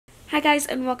Hi guys,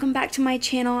 and welcome back to my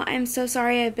channel. I'm so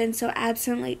sorry I've been so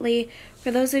absent lately.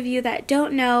 For those of you that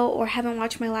don't know or haven't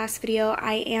watched my last video,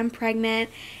 I am pregnant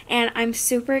and I'm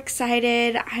super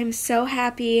excited. I'm so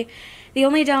happy. The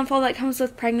only downfall that comes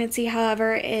with pregnancy,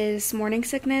 however, is morning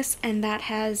sickness, and that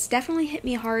has definitely hit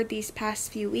me hard these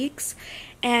past few weeks,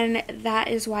 and that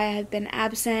is why I've been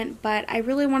absent. But I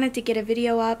really wanted to get a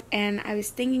video up, and I was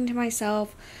thinking to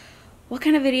myself, what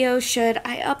kind of video should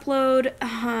I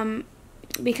upload?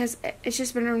 Because it's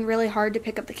just been really hard to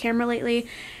pick up the camera lately.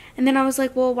 And then I was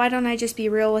like, well, why don't I just be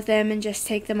real with them and just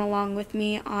take them along with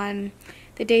me on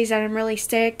the days that I'm really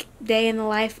sick, day in the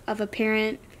life of a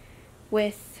parent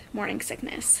with morning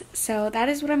sickness. So that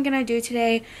is what I'm going to do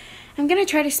today. I'm going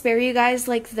to try to spare you guys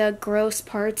like the gross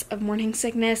parts of morning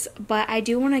sickness, but I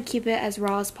do want to keep it as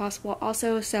raw as possible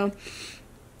also. So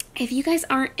if you guys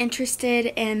aren't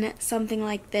interested in something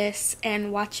like this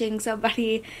and watching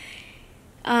somebody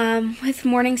with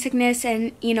morning sickness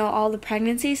and, you know, all the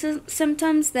pregnancy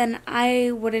symptoms, then I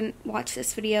wouldn't watch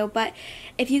this video. But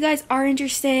if you guys are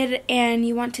interested and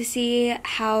you want to see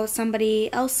how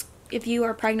somebody else, if you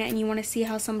are pregnant and you want to see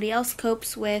how somebody else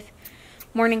copes with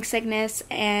morning sickness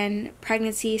and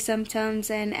pregnancy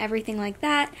symptoms and everything like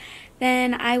that,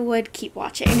 then I would keep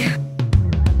watching.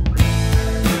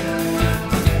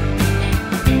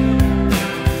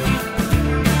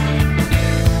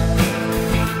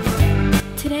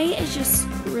 Today is just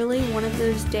really one of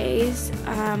those days.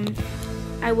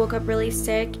 I woke up really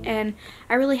sick, and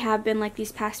I really have been like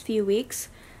these past few weeks.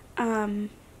 And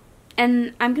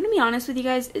I'm gonna be honest with you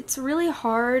guys, it's really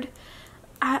hard.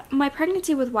 My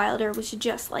pregnancy with Wilder was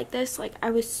just like this. Like,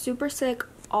 I was super sick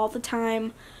all the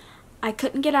time. I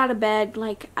couldn't get out of bed.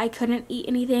 Like, I couldn't eat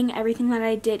anything. Everything that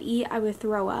I did eat, I would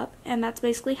throw up. And that's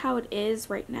basically how it is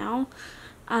right now.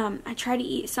 I try to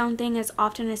eat something as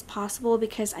often as possible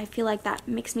because I feel like that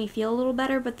makes me feel a little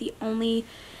better, but the only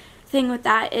thing with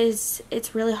that is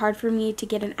it's really hard for me to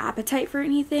get an appetite for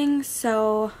anything,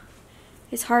 so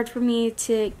it's hard for me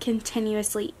to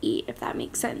continuously eat, if that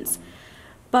makes sense.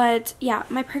 But yeah,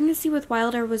 my pregnancy with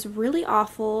Wilder was really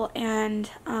awful, and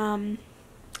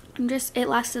it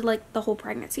lasted like the whole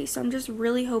pregnancy, so I'm just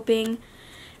really hoping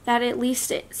that at least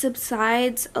it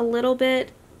subsides a little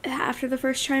bit after the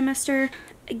first trimester.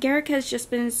 Garrick has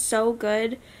just been so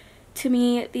good to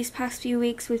me these past few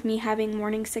weeks with me having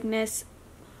morning sickness,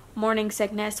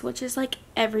 which is like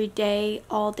every day,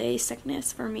 all day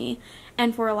sickness for me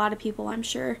and for a lot of people, I'm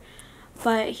sure.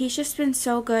 But he's just been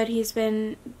so good. He's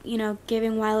been, you know,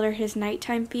 giving Wilder his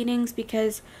nighttime feedings,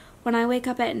 because when I wake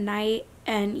up at night,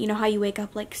 and you know how you wake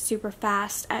up like super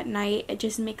fast at night, it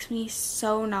just makes me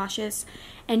so nauseous,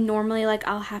 and normally like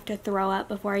I'll have to throw up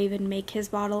before I even make his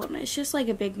bottle, and it's just like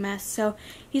a big mess. So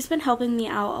he's been helping me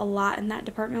out a lot in that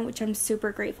department, which I'm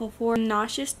super grateful for. I'm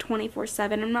nauseous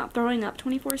 24/7. I'm not throwing up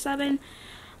 24/7,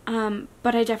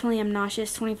 but I definitely am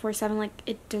nauseous 24/7. Like,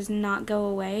 it does not go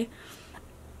away.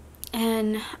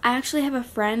 And I actually have a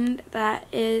friend that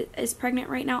is pregnant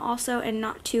right now also, and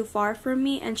not too far from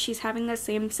me, and she's having the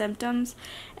same symptoms,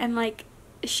 and like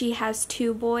she has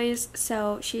 2 boys,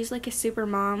 so she's like a super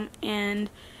mom, and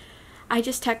I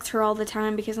just text her all the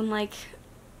time because I'm like,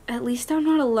 at least I'm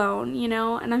not alone, you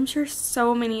know? And I'm sure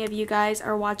so many of you guys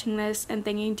are watching this and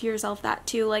thinking to yourself that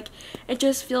too. Like, it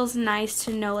just feels nice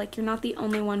to know like you're not the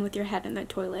only one with your head in the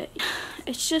toilet.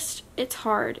 It's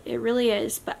hard. It really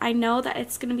is. But I know that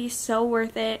it's gonna be so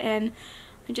worth it, and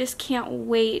I just can't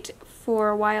wait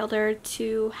for Wilder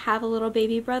to have a little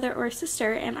baby brother or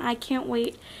sister, and I can't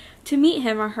wait to meet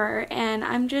him or her, and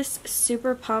I'm just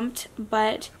super pumped.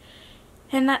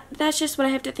 And that's just what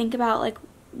I have to think about, like,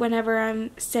 whenever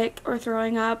I'm sick or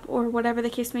throwing up or whatever the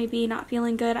case may be, not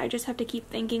feeling good. I just have to keep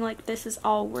thinking like this is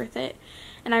all worth it.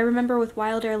 And I remember with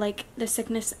Wilder, like, the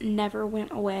sickness never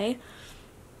went away,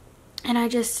 and I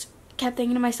just kept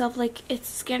thinking to myself like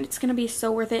it's gonna be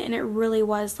so worth it. And it really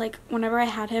was. Like, whenever I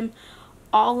had him,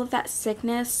 all of that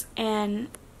sickness and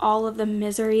all of the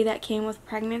misery that came with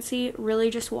pregnancy really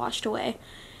just washed away,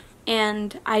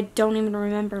 and I don't even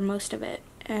remember most of it,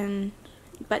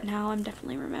 but now I'm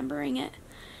definitely remembering it.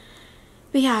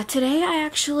 But yeah, today I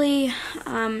actually,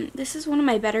 this is one of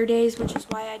my better days, which is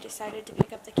why I decided to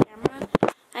pick up the camera.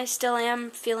 I still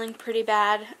am feeling pretty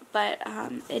bad, but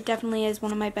it definitely is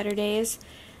one of my better days,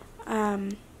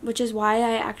 which is why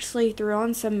I actually threw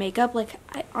on some makeup. Like,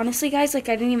 honestly, guys, like,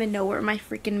 I didn't even know where my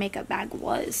freaking makeup bag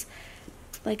was.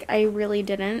 Like, I really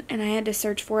didn't, and I had to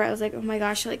search for it. I was like, oh my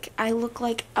gosh, like, I look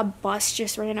like a bus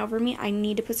just ran over me. I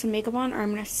need to put some makeup on, or I'm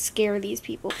gonna scare these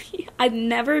people. I've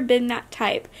never been that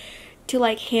type to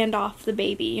like hand off the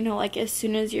baby, you know, like as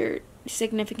soon as your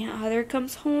significant other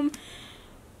comes home.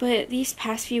 But these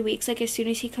past few weeks, like, as soon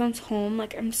as he comes home,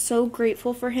 like, I'm so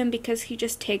grateful for him because he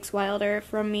just takes Wilder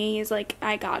from me. He's like,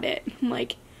 I got it. I'm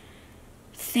like,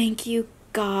 thank you,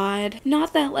 God.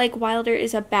 Not that, like, Wilder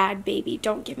is a bad baby,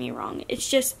 don't get me wrong. It's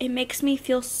just, it makes me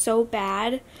feel so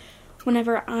bad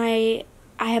whenever I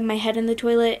have my head in the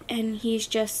toilet and he's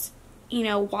just, you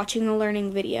know, watching a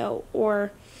learning video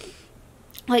or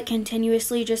like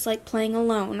continuously just like playing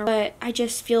alone. But I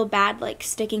just feel bad like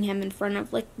sticking him in front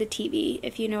of like the TV,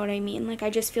 if you know what I mean. Like, I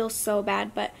just feel so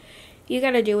bad, but you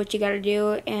gotta do what you gotta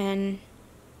do, and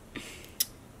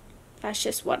that's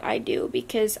just what I do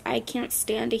because I can't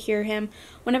stand to hear him.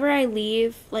 Whenever I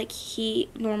leave, like, he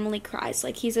normally cries.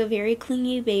 Like, he's a very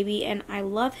clingy baby and I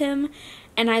love him,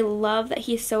 and I love that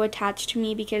he's so attached to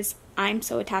me because I'm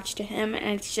so attached to him, and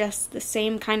it's just the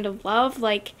same kind of love.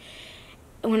 Like,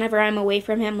 whenever I'm away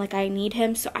from him, like, I need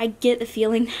him, so I get the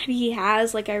feeling that he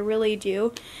has, like, I really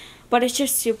do, but it's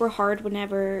just super hard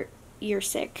whenever you're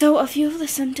sick. So a few of the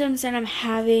symptoms that I'm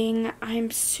having, I'm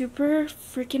super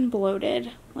freaking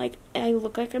bloated. Like, I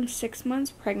look like I'm 6 months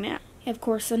pregnant. Of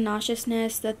course, the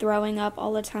nauseousness, the throwing up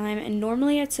all the time, and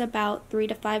normally it's about 3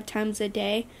 to 5 times a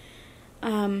day.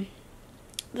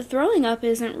 The throwing up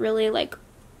isn't really like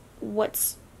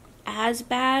what's as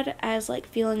bad as like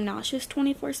feeling nauseous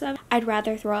 24/7. I'd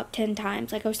rather throw up 10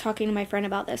 times. Like, I was talking to my friend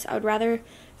about this. I would rather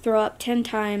throw up 10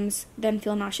 times than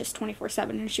feel nauseous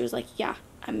 24/7. And she was like, yeah,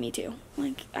 me too.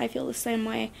 Like, I feel the same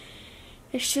way.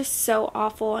 It's just so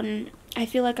awful, and I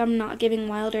feel like I'm not giving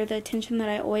Wilder the attention that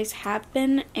I always have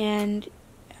been, and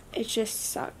it just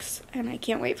sucks, and I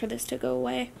can't wait for this to go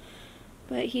away.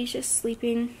 But he's just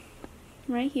sleeping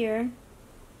right here.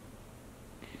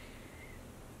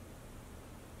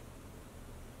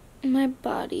 My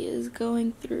body is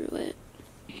going through it.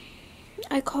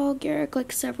 I called Garrick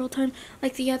like several times.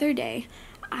 Like, the other day,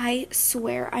 I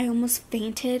swear I almost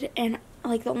fainted, and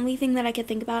like the only thing that I could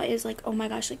think about is like, oh my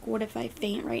gosh, like, what if I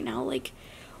faint right now? Like,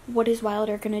 what is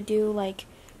Wilder gonna do? Like,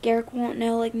 Garrick won't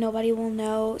know, like, nobody will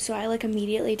know. So I like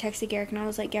immediately texted Garrick and I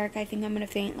was like, Garrick, I think I'm gonna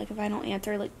faint. Like, if I don't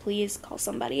answer, like, please call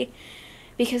somebody.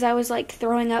 Because I was like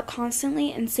throwing up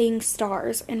constantly and seeing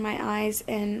stars in my eyes,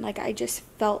 and like I just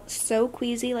felt so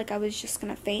queasy, like I was just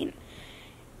gonna faint.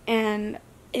 And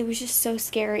it was just so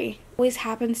scary. It always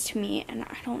happens to me, and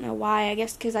I don't know why. I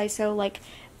guess because I so like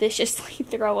viciously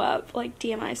throw up. Like,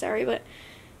 TMI, sorry, but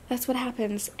that's what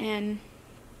happens, and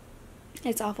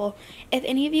it's awful. If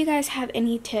any of you guys have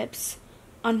any tips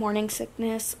on morning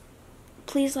sickness,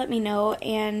 please let me know,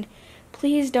 and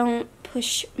please don't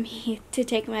push me to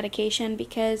take medication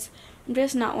because I'm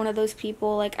just not one of those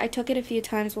people. Like, I took it a few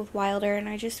times with Wilder and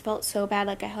I just felt so bad.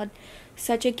 Like, I had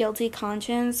such a guilty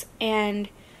conscience, and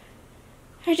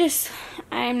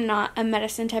I'm not a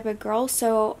medicine type of girl,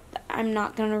 so I'm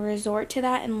not going to resort to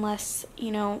that unless,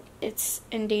 you know, it's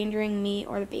endangering me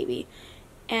or the baby.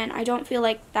 And I don't feel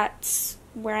like that's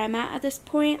where I'm at this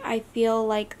point. I feel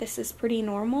like this is pretty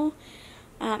normal.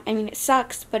 I mean, it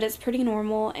sucks, but it's pretty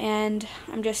normal, and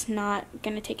I'm just not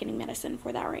going to take any medicine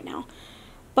for that right now.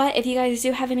 But if you guys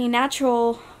do have any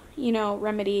natural, you know,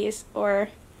 remedies or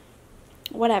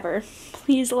whatever,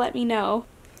 please let me know.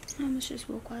 Let's just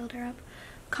woke Wilder up.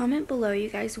 Comment below, you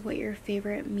guys, what your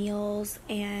favorite meals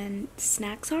and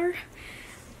snacks are,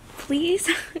 please,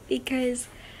 because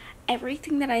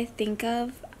everything that I think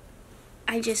of,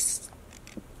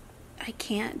 I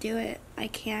can't do it. I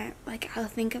can't, like, I'll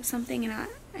think of something and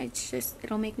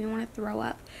it'll make me want to throw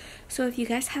up. So if you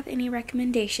guys have any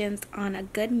recommendations on a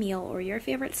good meal or your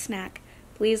favorite snack,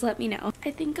 please let me know. I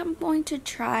think I'm going to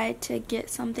try to get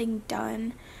something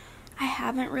done. I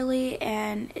haven't really,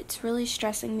 and it's really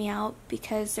stressing me out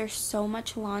because there's so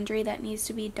much laundry that needs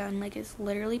to be done. Like, it's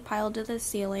literally piled to the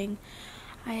ceiling.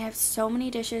 I have so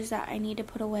many dishes that I need to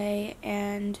put away,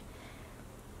 and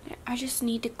I just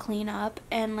need to clean up.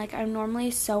 And like, I'm normally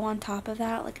so on top of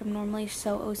that. Like, I'm normally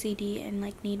so OCD and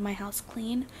like need my house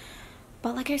clean.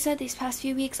 But like I said, these past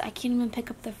few weeks, I can't even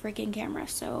pick up the freaking camera.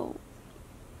 So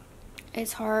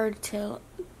it's hard to,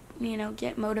 you know,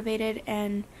 get motivated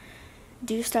and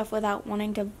do stuff without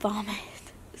wanting to vomit.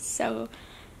 So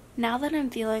now that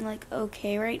I'm feeling like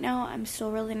okay right now, I'm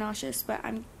still really nauseous, but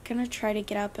I'm gonna try to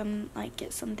get up and like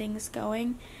get some things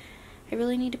going. I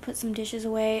really need to put some dishes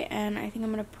away, and I think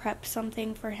I'm gonna prep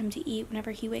something for him to eat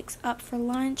whenever he wakes up for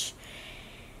lunch,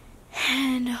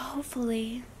 and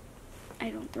hopefully I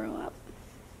don't throw up.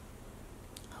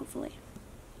 Hopefully.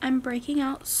 I'm breaking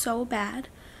out so bad.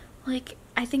 Like,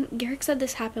 I think Garrick said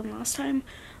this happened last time.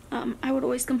 I would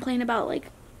always complain about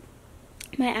like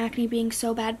my acne being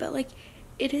so bad, but like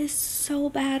it is so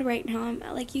bad right now. I'm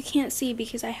like, you can't see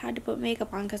because I had to put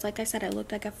makeup on because like I said, I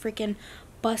looked like a freaking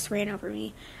bus ran over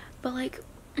me. But like,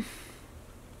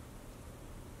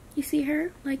 You see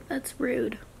her? Like, that's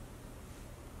rude.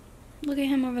 Look at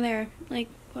him over there. Like,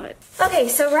 what? Okay,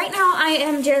 so right now I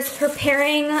am just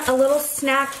preparing a little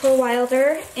snack for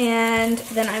Wilder, and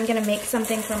then I'm gonna make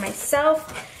something for myself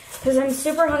because I'm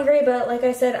super hungry, but like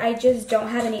I said, I just don't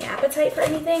have any appetite for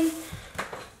anything.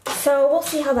 So we'll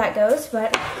see how that goes,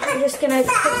 but I'm just gonna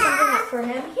cook something up for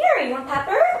him. Here, you want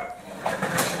pepper?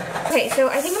 Okay, so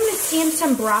I think I'm gonna steam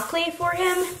some broccoli for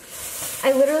him.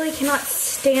 I literally cannot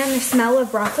stand the smell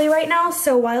of broccoli right now,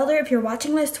 so Wilder, if you're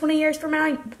watching this 20 years from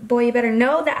now, boy, you better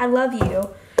know that I love you.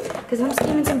 Because I'm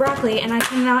steaming some broccoli and I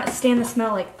cannot stand the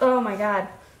smell. Like, oh my god.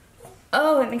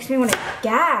 Oh, it makes me want to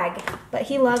gag. But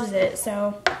he loves it,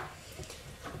 so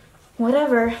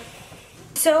whatever.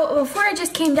 So before I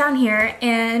just came down here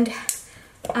and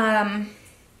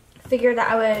figured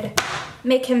that I would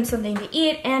make him something to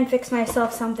eat and fix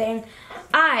myself something,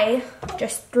 I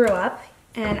just threw up.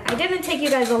 And I didn't take you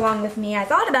guys along with me. I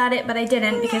thought about it, but I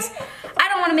didn't because I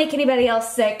don't want to make anybody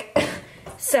else sick.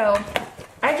 So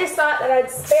I just thought that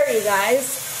I'd spare you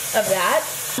guys of that.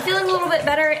 I'm feeling a little bit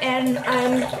better, and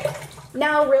I'm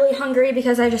now really hungry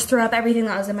because I just threw up everything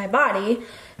that was in my body.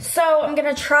 So I'm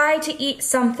gonna try to eat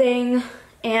something,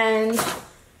 and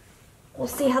we'll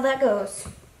see how that goes.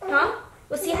 Huh?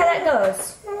 We'll see how that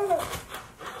goes.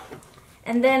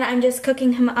 And then I'm just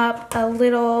cooking him up a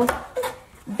little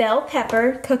bell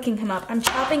pepper, cooking him up. I'm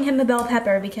chopping him a bell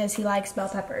pepper because he likes bell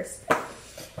peppers.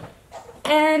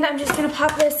 And I'm just gonna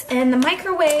pop this in the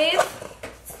microwave.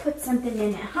 Let's put something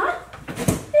in it, huh?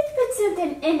 Let's put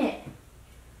something in it.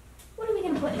 What are we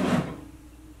gonna put in it?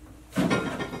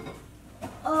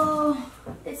 Oh,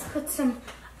 let's put some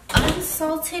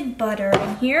unsalted butter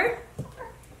in here.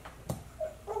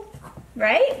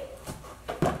 Right?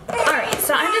 Alright,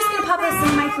 so I'm just gonna pop this in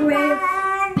the microwave.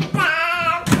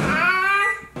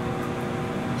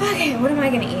 Okay, what am I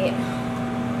gonna eat?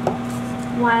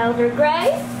 Wilder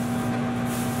Gray?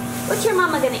 What's your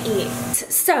mama gonna eat?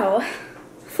 So,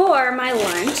 for my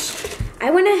lunch,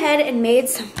 I went ahead and made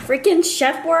some freaking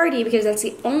Chef Boyardee because that's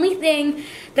the only thing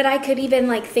that I could even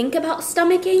like think about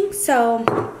stomaching. So,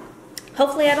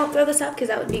 hopefully I don't throw this up because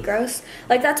that would be gross.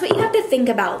 Like, that's what you have to think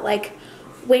about. Like,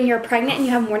 when you're pregnant and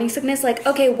you have morning sickness, like,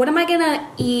 okay, what am I gonna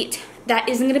eat that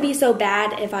isn't gonna be so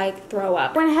bad if I throw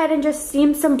up? Went ahead and just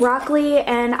steamed some broccoli,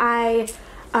 and I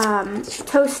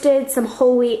toasted some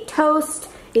whole wheat toast.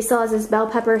 He still has his bell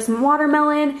pepper, some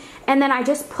watermelon, and then I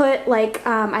just put like,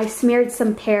 I smeared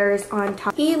some pears on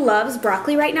top. He loves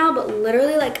broccoli right now, but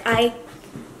literally like I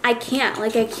can't,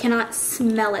 like I cannot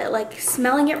smell it. Like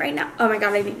smelling it right now, oh my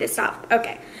god, I need to stop.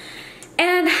 Okay.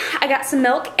 And I got some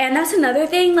milk, and that's another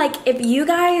thing, like if you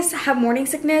guys have morning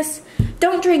sickness,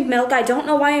 don't drink milk. I don't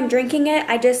know why I'm drinking it.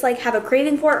 I just like have a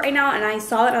craving for it right now, and I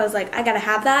saw it, I was like, I gotta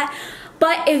have that.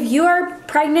 But if you're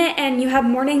pregnant and you have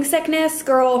morning sickness,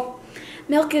 girl,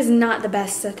 milk is not the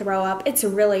best to throw up. It's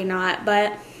really not,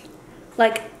 but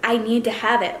like I need to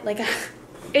have it. Like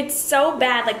it's so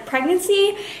bad. Like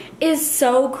pregnancy is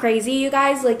so crazy, you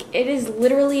guys. Like it is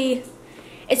literally,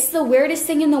 it's the weirdest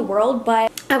thing in the world.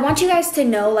 But I want you guys to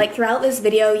know, like throughout this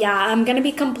video, yeah, I'm gonna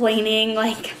be complaining,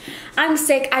 like I'm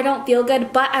sick, I don't feel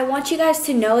good, but I want you guys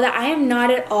to know that I am not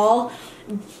at all,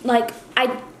 like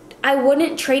I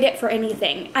wouldn't trade it for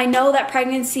anything. I know that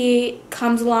pregnancy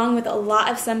comes along with a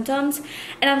lot of symptoms,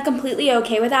 and I'm completely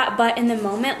okay with that, but in the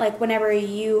moment, like whenever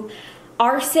you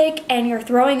are sick and you're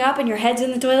throwing up and your head's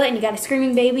in the toilet and you got a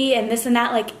screaming baby and this and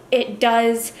that, like it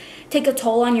does take a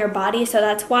toll on your body. So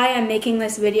that's why I'm making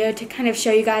this video, to kind of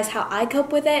show you guys how I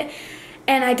cope with it.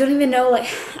 And I don't even know, like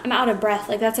I'm out of breath.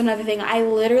 Like that's another thing. I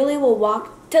literally will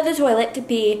walk to the toilet to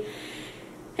pee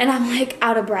and I'm like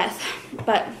out of breath,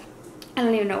 but I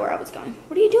don't even know where I was going.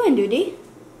 What are you doing, Doody?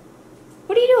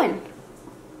 What are you doing?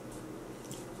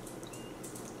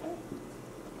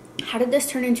 How did this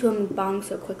turn into a mukbang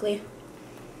so quickly?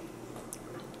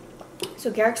 So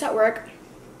Garrick's at work,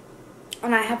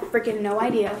 and I have freaking no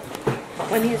idea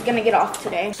when he's gonna get off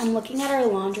today. I'm looking at our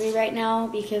laundry right now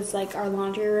because like our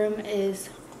laundry room is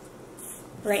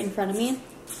right in front of me.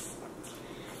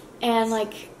 And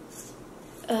like,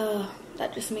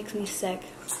 that just makes me sick.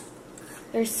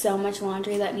 There's so much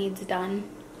laundry that needs done.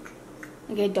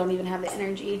 Like I don't even have the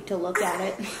energy to look at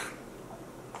it.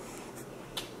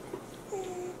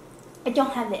 I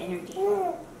don't have the energy.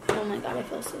 Oh my god, I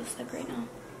feel so sick right now.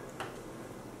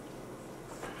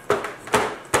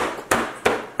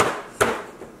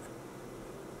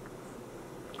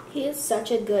 He is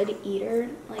such a good eater.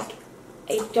 Like,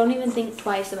 I don't even think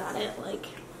twice about it. Like,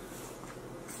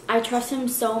 I trust him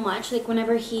so much. Like,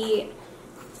 whenever he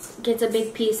gets a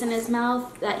big piece in his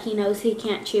mouth that he knows he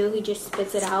can't chew, he just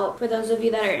spits it out. For those of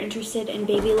you that are interested in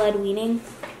baby-led weaning,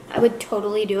 I would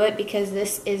totally do it because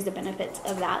this is the benefits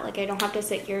of that. Like, I don't have to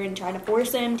sit here and try to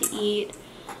force him to eat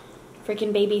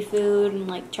freaking baby food and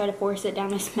like try to force it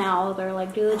down his mouth or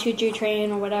like do the choo-choo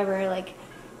train or whatever. Like,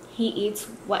 he eats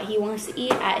what he wants to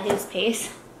eat at his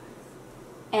pace.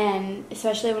 And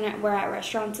especially when we're at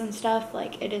restaurants and stuff,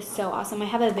 like, it is so awesome. I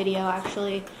have a video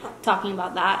actually talking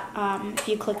about that. If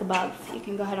you click above, you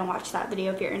can go ahead and watch that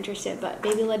video if you're interested. But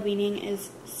baby-led weaning is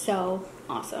so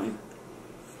awesome.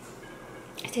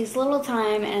 It takes a little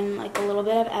time and like a little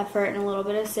bit of effort and a little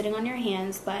bit of sitting on your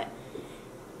hands, but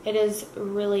it is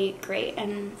really great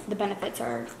and the benefits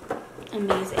are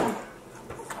amazing.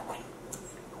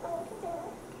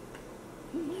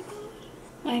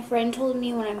 My friend told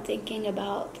me when I'm thinking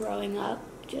about throwing up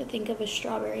to think of a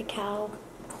strawberry cow.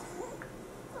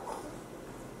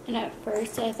 And at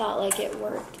first I thought like it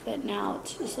worked, but now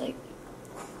it's just like,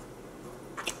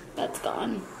 that's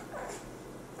gone.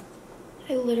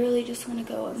 I literally just want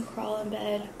to go and crawl in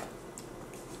bed.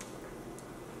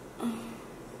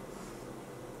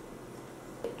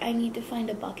 I need to find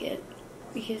a bucket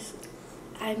because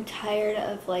I'm tired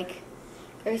of like,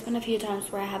 there's been a few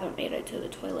times where I haven't made it to the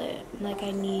toilet. And, like, I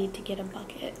need to get a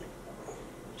bucket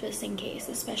just in case,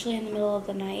 especially in the middle of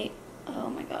the night. Oh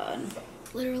my god.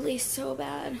 Literally so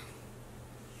bad.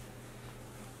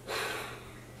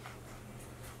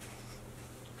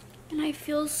 And I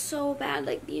feel so bad.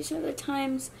 Like, these are the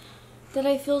times that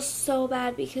I feel so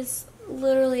bad because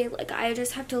literally, like, I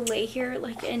just have to lay here,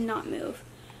 like, and not move.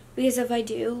 Because if I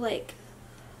do, like,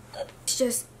 it's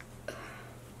just...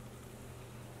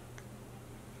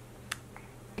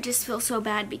 I just feel so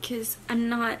bad because I'm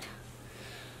not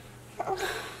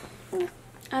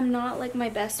like my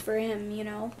best for him, you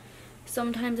know.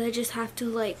 Sometimes I just have to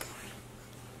like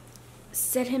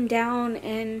sit him down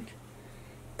and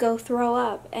go throw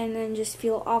up and then just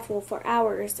feel awful for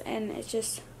hours, and it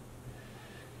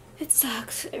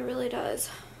sucks. It really does.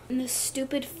 And this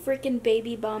stupid freaking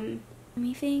baby bum,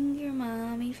 mommy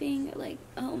finger, like,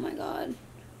 oh my god,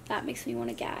 that makes me want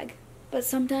to gag. But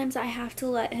sometimes I have to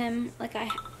let him, like, I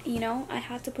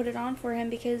have to put it on for him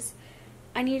because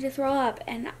I need to throw up,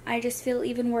 and I just feel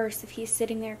even worse if he's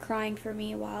sitting there crying for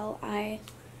me while my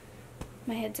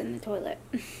head's in the toilet.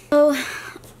 So,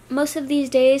 most of these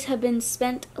days have been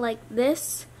spent like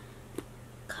this,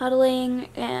 cuddling,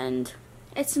 and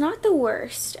it's not the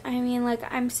worst. I mean, like,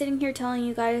 I'm sitting here telling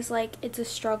you guys, like, it's a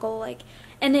struggle, like,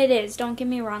 and it is, don't get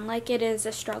me wrong, like, it is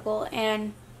a struggle,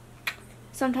 and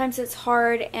sometimes it's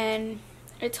hard, and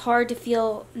it's hard to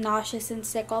feel nauseous and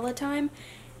sick all the time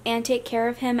and take care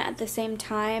of him at the same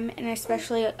time, and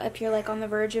especially if you're like on the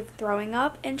verge of throwing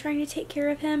up and trying to take care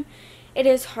of him, it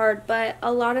is hard. But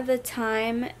a lot of the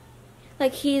time,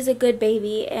 like, he's a good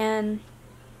baby and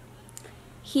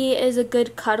he is a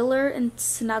good cuddler and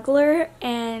snuggler,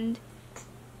 and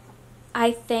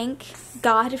I thank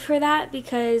God for that,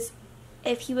 because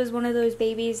if he was one of those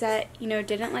babies that, you know,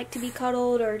 didn't like to be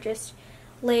cuddled or just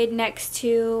laid next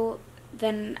to,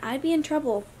 then I'd be in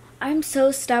trouble. I'm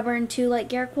so stubborn too. Like,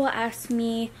 Garrick will ask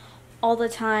me all the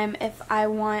time if I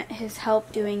want his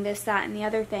help doing this, that, and the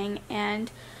other thing,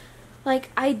 and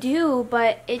like, I do,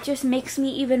 but it just makes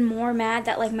me even more mad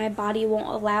that like my body won't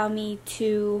allow me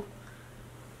to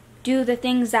do the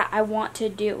things that I want to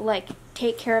do, like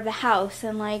take care of the house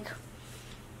and like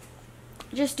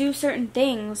just do certain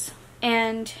things,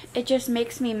 and it just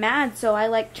makes me mad. So I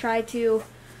like try to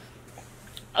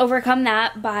overcome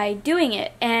that by doing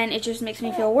it, and it just makes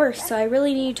me feel worse. So I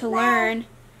really need to learn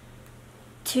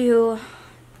to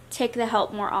take the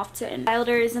help more often.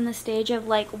 Wilder is in the stage of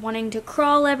like wanting to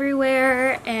crawl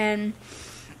everywhere, and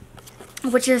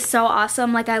which is so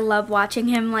awesome. Like, I love watching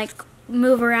him like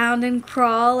move around and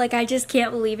crawl. Like, I just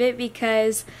can't believe it,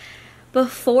 because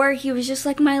before he was just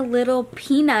like my little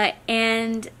peanut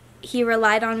and he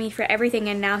relied on me for everything,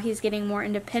 and now he's getting more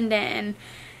independent, and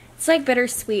it's like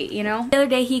bittersweet, you know? The other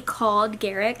day he called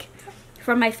Garrick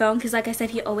from my phone, because like I said,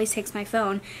 he always takes my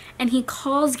phone, and he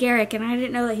calls Garrick, and I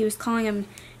didn't know that he was calling him.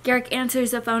 Garrick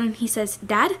answers the phone and he says,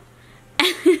 "Dad?"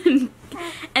 And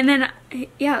then,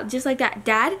 yeah, just like that,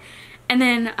 "Dad?" And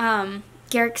then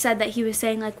Garrick said that he was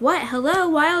saying like, "What? Hello,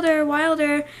 Wilder,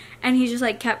 Wilder." And he just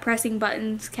like kept pressing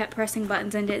buttons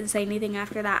and didn't say anything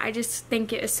after that. I just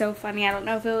think it was so funny. I don't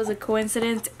know if it was a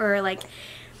coincidence or like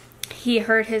he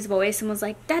heard his voice and was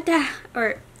like, "Dada,"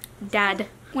 or "Dad."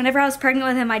 Whenever I was pregnant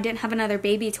with him, I didn't have another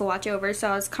baby to watch over, so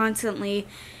I was constantly,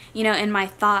 you know, in my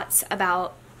thoughts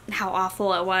about how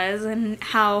awful it was and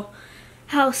how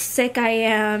sick I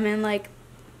am, and like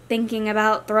thinking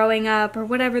about throwing up or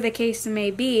whatever the case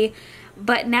may be.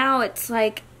 But now it's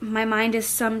like my mind is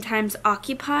sometimes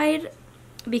occupied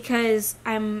because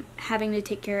I'm having to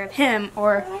take care of him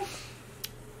or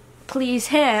please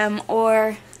him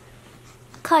or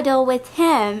cuddle with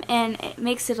him, and it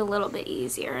makes it a little bit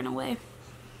easier in a way.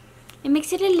 It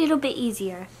makes it a little bit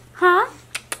easier. Huh?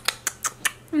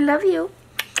 I love you.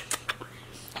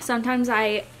 Sometimes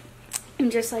I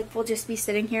am just like, we'll just be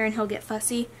sitting here and he'll get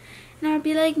fussy. And I'll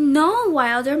be like, no,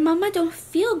 Wilder, Mama don't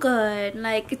feel good.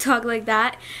 Like, talk like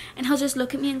that. And he'll just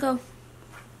look at me and go.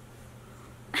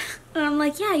 And I'm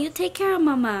like, yeah, you take care of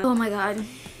Mama. Oh my God.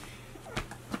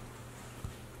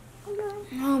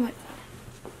 Oh my God.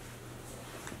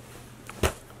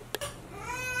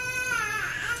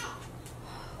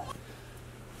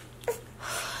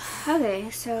 Okay,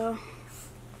 so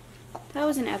that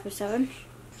was an episode.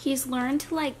 He's learned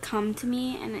to like come to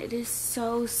me and it is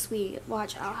so sweet.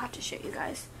 Watch, I'll have to show you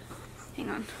guys. Hang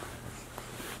on.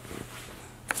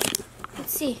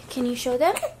 Let's see, can you show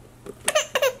them?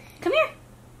 Come here.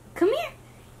 Come here.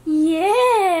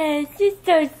 Yes, it's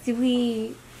so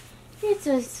sweet. It's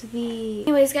so sweet.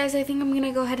 Anyways, guys, I think I'm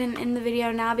gonna go ahead and end the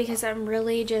video now because I'm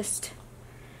really just,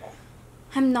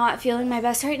 I'm not feeling my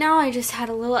best right now. I just had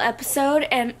a little episode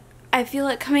and I feel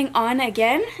it coming on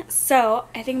again, so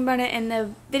I think I'm gonna end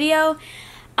the video.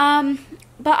 But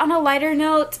on a lighter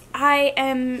note,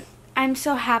 I'm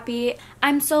so happy.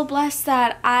 I'm so blessed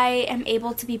that I am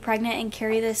able to be pregnant and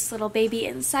carry this little baby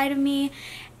inside of me,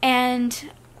 and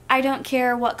I don't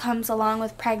care what comes along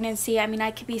with pregnancy. I mean,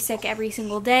 I could be sick every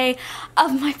single day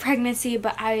of my pregnancy,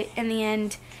 but in the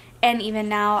end, and even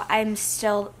now, I'm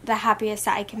still the happiest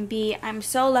that I can be. I'm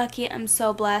so lucky, I'm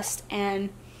so blessed, and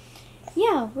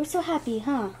yeah, we're so happy,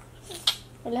 huh?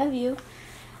 I love you.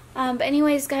 But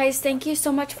anyways, guys, thank you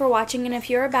so much for watching. And if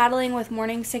you're battling with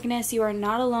morning sickness, you are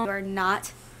not alone. You are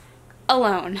not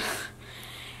alone.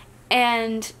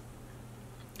 And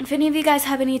if any of you guys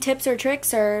have any tips or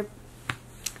tricks or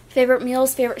favorite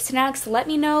meals, favorite snacks, let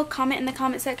me know. Comment in the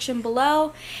comment section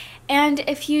below. And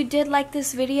if you did like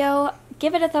this video,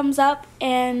 give it a thumbs up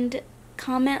and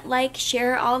comment, like,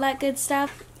 share, all that good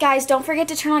stuff. Guys, don't forget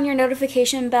to turn on your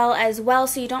notification bell as well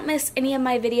so you don't miss any of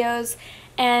my videos.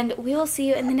 And we will see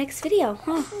you in the next video.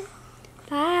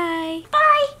 Bye.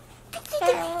 Bye.